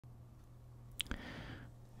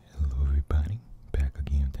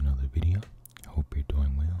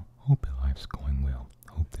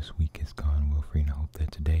well, friend. I hope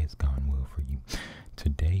that today has gone well for you.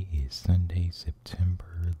 Today is Sunday,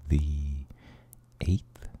 September the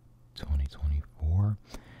 8th, 2024.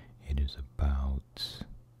 It is about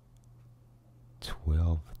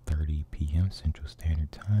 12:30 p.m. Central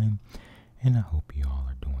Standard Time, and I hope you all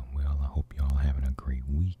are doing well. I hope you all are having a great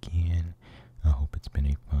weekend. I hope it's been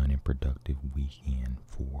a fun and productive weekend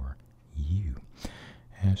for you.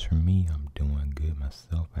 As for me, I'm doing good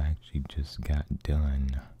myself. I actually just got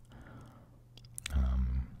done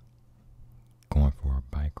going for a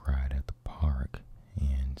bike ride at the park,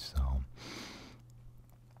 and so,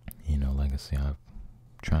 like I said, I'm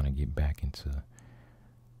trying to get back into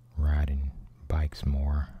riding bikes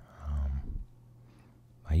more.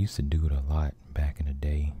 I used to do it a lot back in the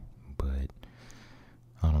day, but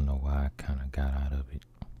I don't know why I kind of got out of it.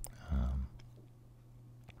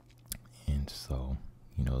 And so,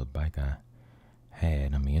 the bike I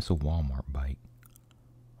had, it's a Walmart bike.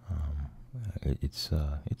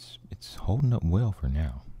 It's holding up well for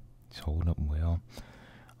now. It's holding up well.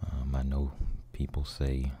 I know people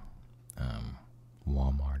say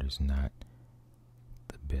Walmart is not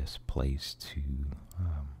the best place to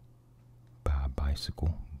buy a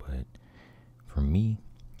bicycle, but for me,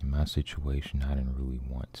 in my situation, I didn't really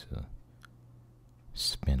want to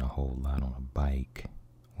spend a whole lot on a bike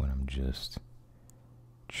when I'm just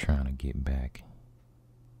trying to get back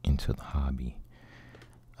into the hobby.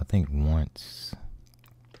 I think once,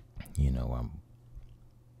 I'm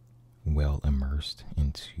well immersed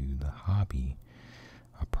into the hobby,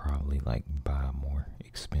 I'll probably buy a more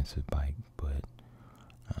expensive bike, but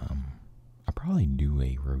I'll probably do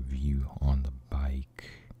a review on the bike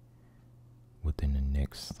within the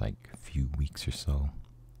next few weeks or so.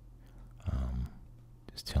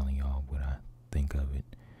 Just telling y'all what I think of it.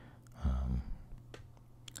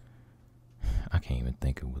 I can't even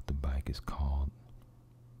think of what the bike is called.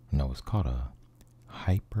 No, it's called a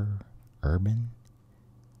Hyper Urban.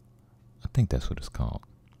 I think that's what it's called.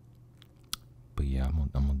 But yeah, I'm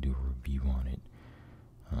gonna do a review on it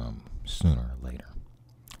sooner or later.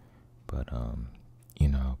 But I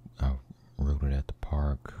rode it at the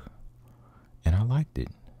park, and I liked it.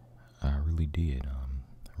 I really did. I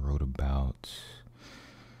rode about.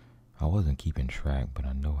 I wasn't keeping track, but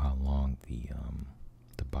I know how long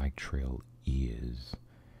the bike trail is,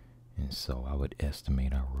 and so I would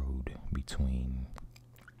estimate I rode between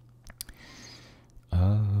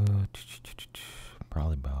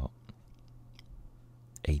probably about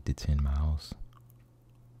 8 to 10 miles,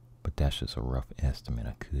 but that's just a rough estimate.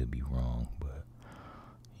 I could be wrong, but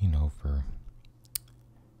for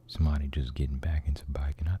somebody just getting back into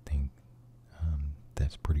biking, I think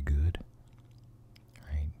that's pretty good,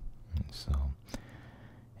 right? And so,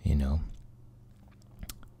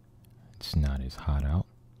 it's not as hot out.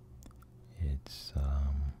 It's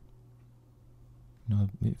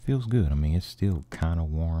it feels good. It's still kind of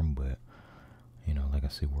warm, but like I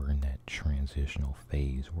said, we're in that transitional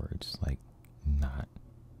phase where it's not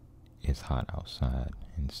as hot outside,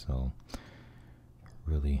 and so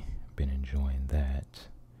really been enjoying that.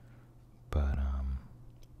 But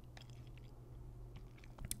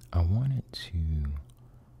I wanted to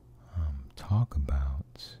talk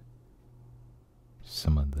about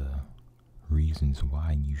some of the reasons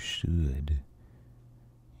why you should,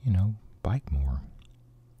 bike more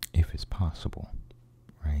if it's possible,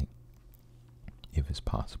 right? If it's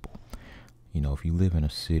possible. If you live in a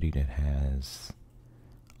city that has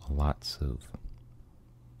lots of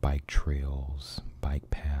bike trails, bike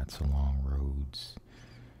paths along roads,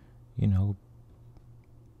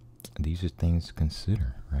 these are things to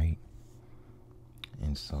consider, right?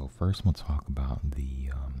 And so first we'll talk about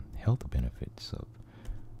the health benefits of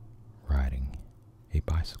riding a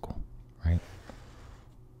bicycle, right?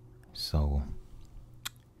 So,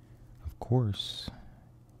 of course,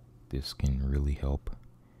 this can really help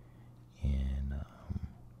in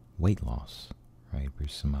weight loss, right? For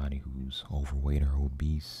somebody who's overweight or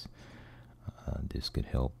obese, this could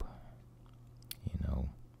help,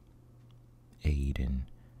 aid in,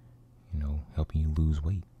 helping you lose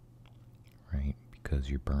weight, right? Because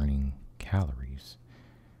you're burning calories.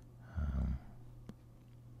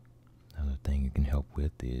 Another thing it can help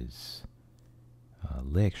with is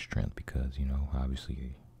leg strength, because obviously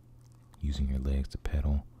you're using your legs to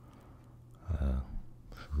pedal,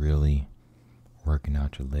 really working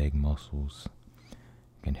out your leg muscles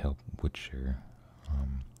can help with your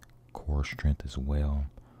core strength as well.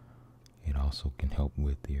 It also can help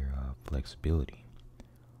with your flexibility,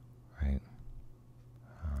 right?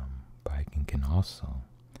 Biking can also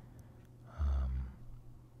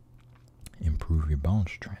improve your bone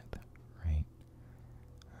strength, right?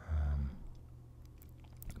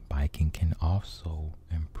 biking can also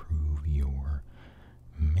improve your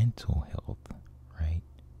mental health, right?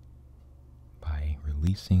 By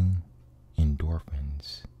releasing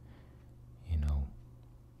endorphins, you know,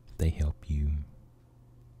 they help you,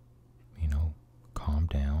 calm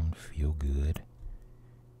down, feel good,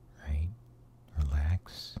 right?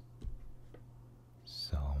 Relax.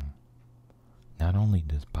 So, not only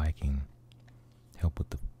does biking help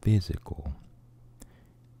with the physical,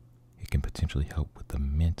 it can potentially help with the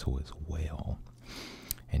mental as well.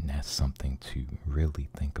 And that's something to really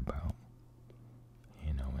think about,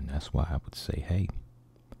 and that's why I would say, hey,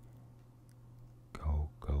 go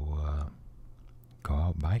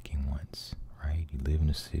out biking once, right? You live in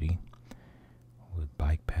a city with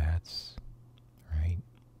bike paths, right?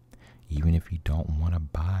 Even if you don't want to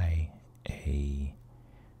buy a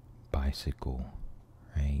bicycle,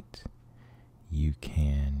 right? You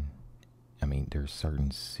can, there's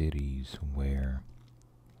certain cities where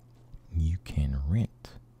you can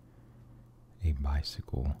rent a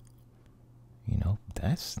bicycle.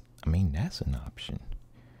 That's an option.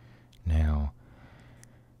 Now,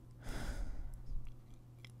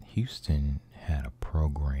 Houston had a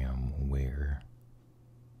program where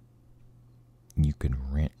you could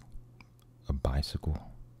rent a bicycle,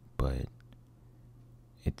 but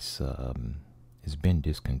it's been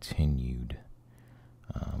discontinued.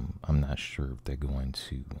 I'm not sure if they're going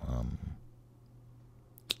to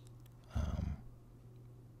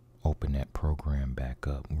open that program back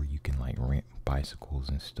up where you can like rent bicycles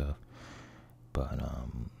and stuff. But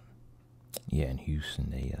yeah, in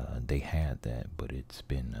Houston they had that, but it's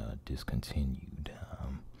been discontinued.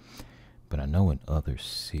 But I know in other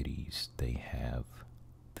cities they have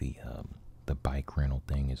the bike rental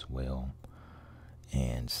thing as well,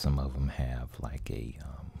 and some of them have like a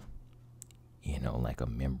like a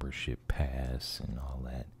membership pass and all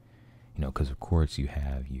that. Because of course you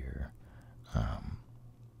have your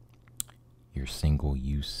single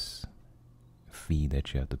use fee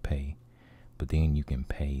that you have to pay, but then you can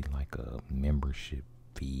pay like a membership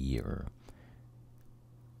fee, or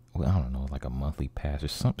I don't know, like a monthly pass or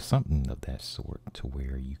something of that sort, to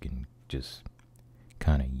where you can just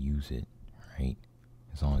kind of use it, right?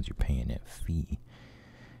 As long as you're paying that fee.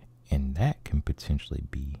 And that can potentially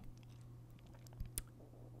be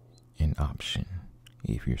an option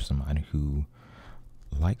if you're somebody who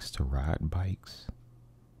likes to ride bikes,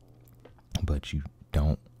 but you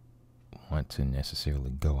don't want to necessarily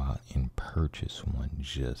go out and purchase one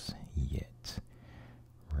just yet,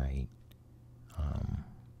 right?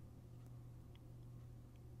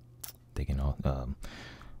 They can all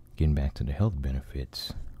getting back to the health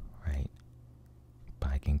benefits, right?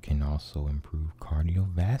 Biking can also improve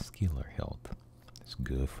cardiovascular health. It's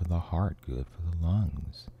good for the heart, good for the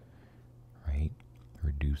lungs, right?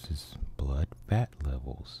 Reduces blood fat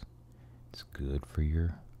levels. It's good for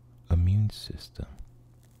your immune system,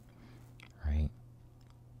 right?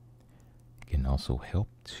 It can also help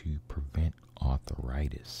to prevent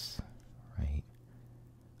arthritis, right?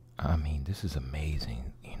 This is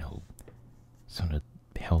amazing, some of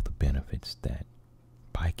the health benefits that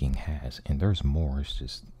biking has, and there's more. It's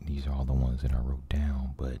just, these are all the ones that I wrote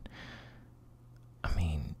down, but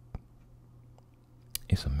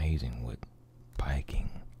it's amazing what biking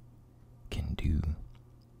can do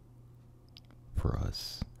for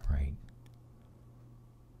us, right?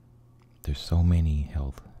 There's so many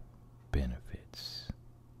health benefits,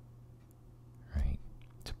 right,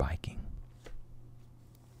 to biking.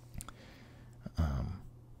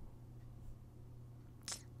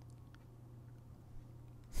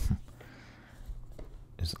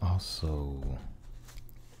 There's also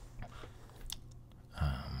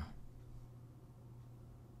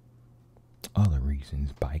other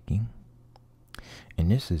reasons biking,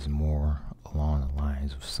 and this is more along the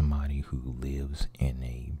lines of somebody who lives in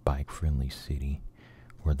a bike-friendly city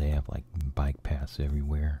where they have like bike paths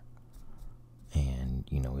everywhere, and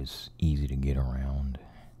it's easy to get around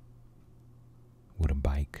with a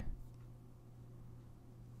bike.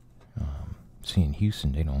 See, in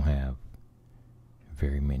Houston they don't have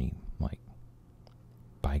very many like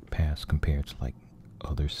bike paths compared to like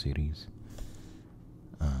other cities,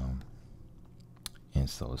 and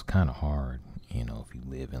so it's kind of hard, if you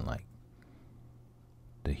live in like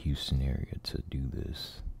the Houston area to do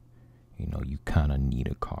this. You kind of need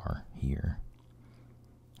a car here,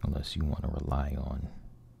 unless you want to rely on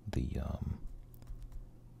the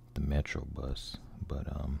metro bus. But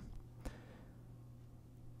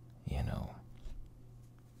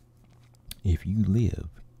if you live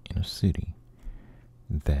in a city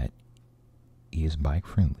that is bike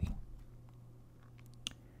friendly,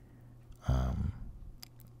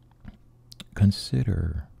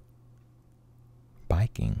 consider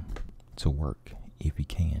biking to work if you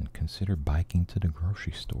can. Consider biking to the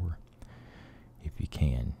grocery store if you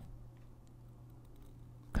can.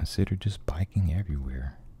 Consider just biking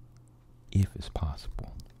everywhere if it's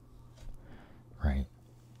possible, right?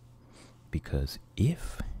 Because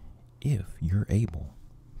if you're able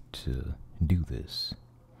to do this,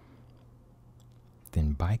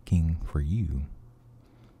 then biking for you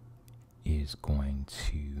is going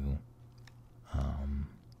to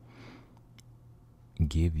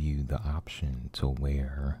give you the option to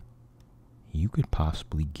where you could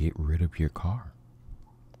possibly get rid of your car,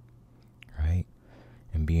 right?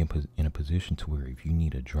 And be in a position to where if you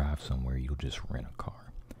need to drive somewhere, you'll just rent a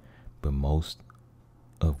car. But most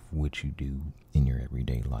of what you do in your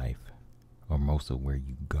everyday life, or most of where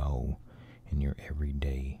you go in your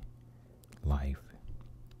everyday life,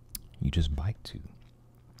 you just bike to.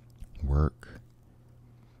 Work,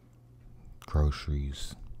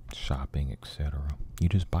 groceries, shopping, etc. You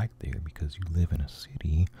just bike there because you live in a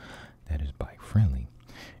city that is bike friendly.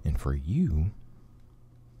 And for you,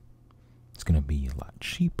 it's going to be a lot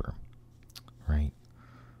cheaper, right?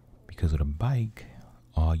 Because with a bike,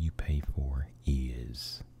 all you pay for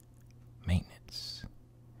is maintenance.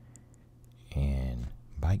 And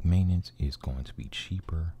bike maintenance is going to be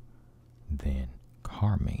cheaper than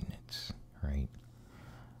car maintenance, right?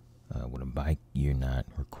 With a bike, you're not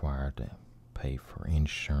required to pay for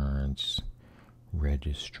insurance,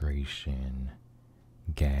 registration,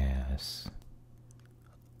 gas,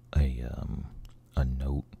 a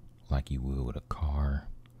note like you would with a car.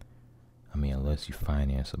 I mean, unless you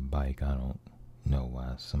finance a bike, I don't know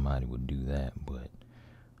why somebody would do that, but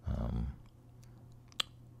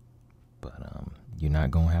you're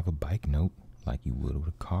not gonna have a bike note like you would with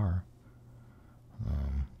a car.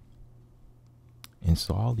 And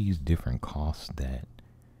so all these different costs that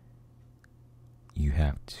you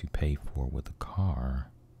have to pay for with a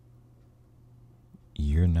car,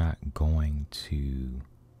 you're not going to,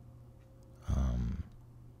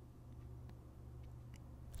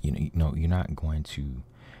 you're not going to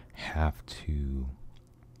have to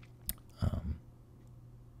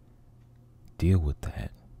deal with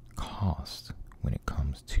that cost when it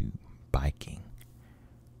comes to biking,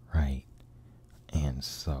 right? And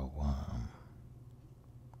so,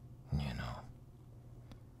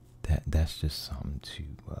 that's just something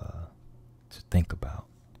to think about,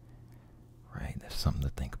 right? That's something to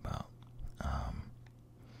think about.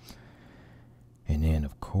 And then,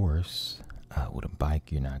 of course, with a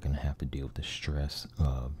bike, you're not going to have to deal with the stress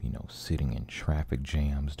of, sitting in traffic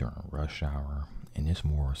jams during rush hour. And this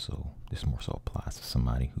more so applies to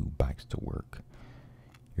somebody who bikes to work.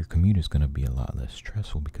 Your commute is going to be a lot less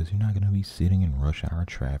stressful because you're not going to be sitting in rush hour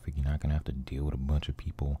traffic. You're not going to have to deal with a bunch of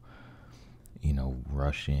people,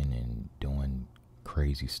 rushing and doing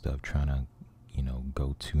crazy stuff, trying to,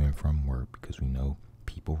 go to and from work, because we know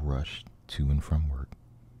people rush to and from work.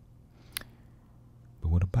 But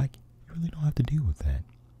with a bike, you really don't have to deal with that.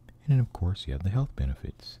 And then, of course, you have the health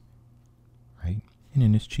benefits, right? And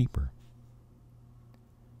then it's cheaper.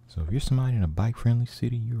 So if you're somebody in a bike-friendly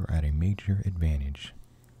city, you are at a major advantage.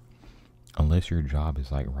 Unless your job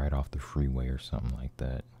is like right off the freeway or something like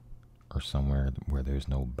that, or somewhere where there's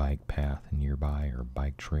no bike path nearby or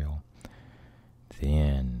bike trail,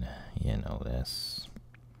 then, that's,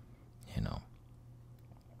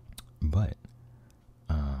 But,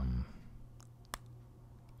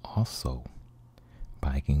 also,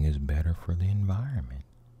 biking is better for the environment.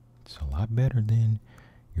 It's a lot better than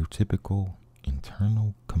your typical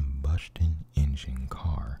internal combustion engine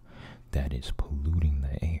car that is polluting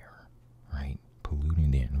the air, right?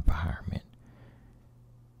 Polluting the environment.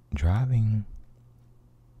 Driving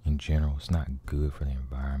in general is not good for the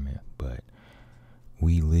environment, but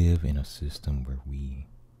we live in a system where we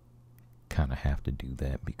kind of have to do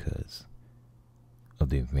that because of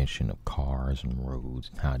the invention of cars and roads,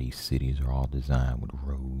 and how these cities are all designed with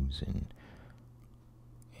roads and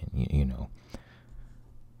the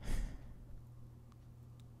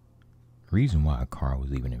reason why a car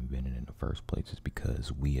was even invented in the first place is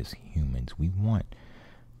because we as humans, we want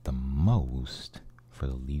the most for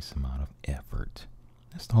the least amount of effort.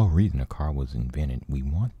 That's the whole reason a car was invented. We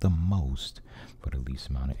want the most for the least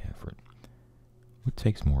amount of effort. What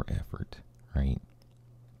takes more effort, right?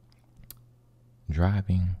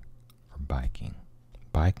 Driving or biking?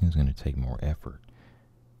 Biking is going to take more effort.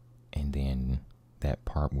 And then that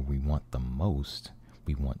part where we want the most,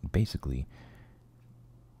 we want basically,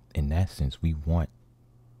 in that sense, we want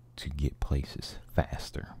to get places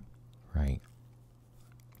faster, right?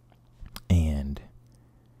 And,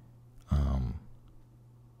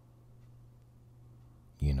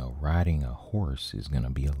 riding a horse is going to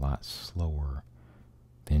be a lot slower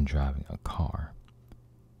than driving a car.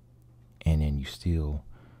 And then you still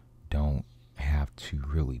don't have to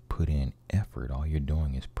really put in effort. All you're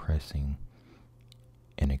doing is pressing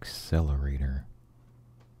an accelerator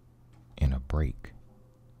and a brake,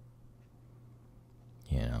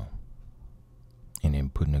 you know, and then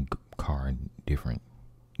putting a car in different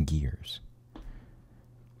gears,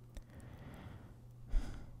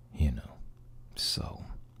 you know. So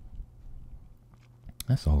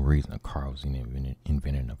that's the whole reason a car was invented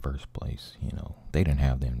in the first place. You know, they didn't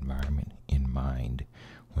have the environment in mind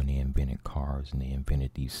when they invented cars, and they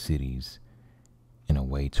invented these cities in a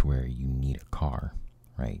way to where you need a car,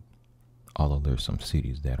 right? Although there's some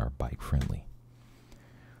cities that are bike friendly,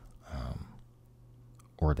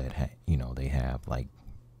 or that they have like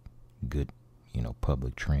good,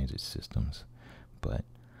 public transit systems. But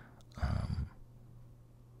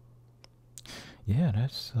yeah,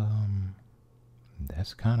 that's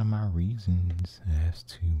kind of my reasons as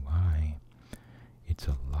to why it's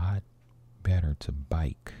a lot better to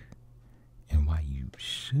bike, and why you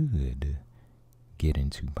should get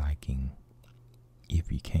into biking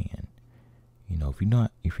if you can. If you're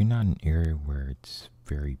not in an area where it's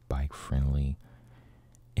very bike friendly,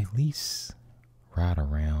 at least ride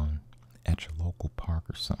around at your local park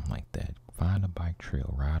or something like that. Find a bike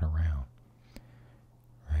trail, ride around,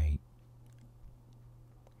 right?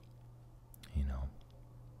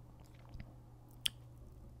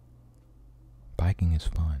 Biking is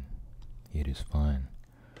fun. It is fun.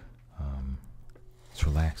 It's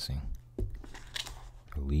relaxing. It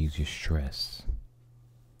relieves your stress,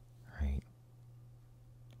 right?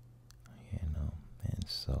 And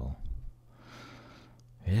so,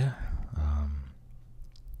 yeah,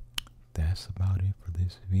 that's about it for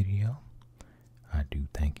this video. I do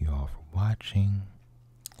thank you all for watching.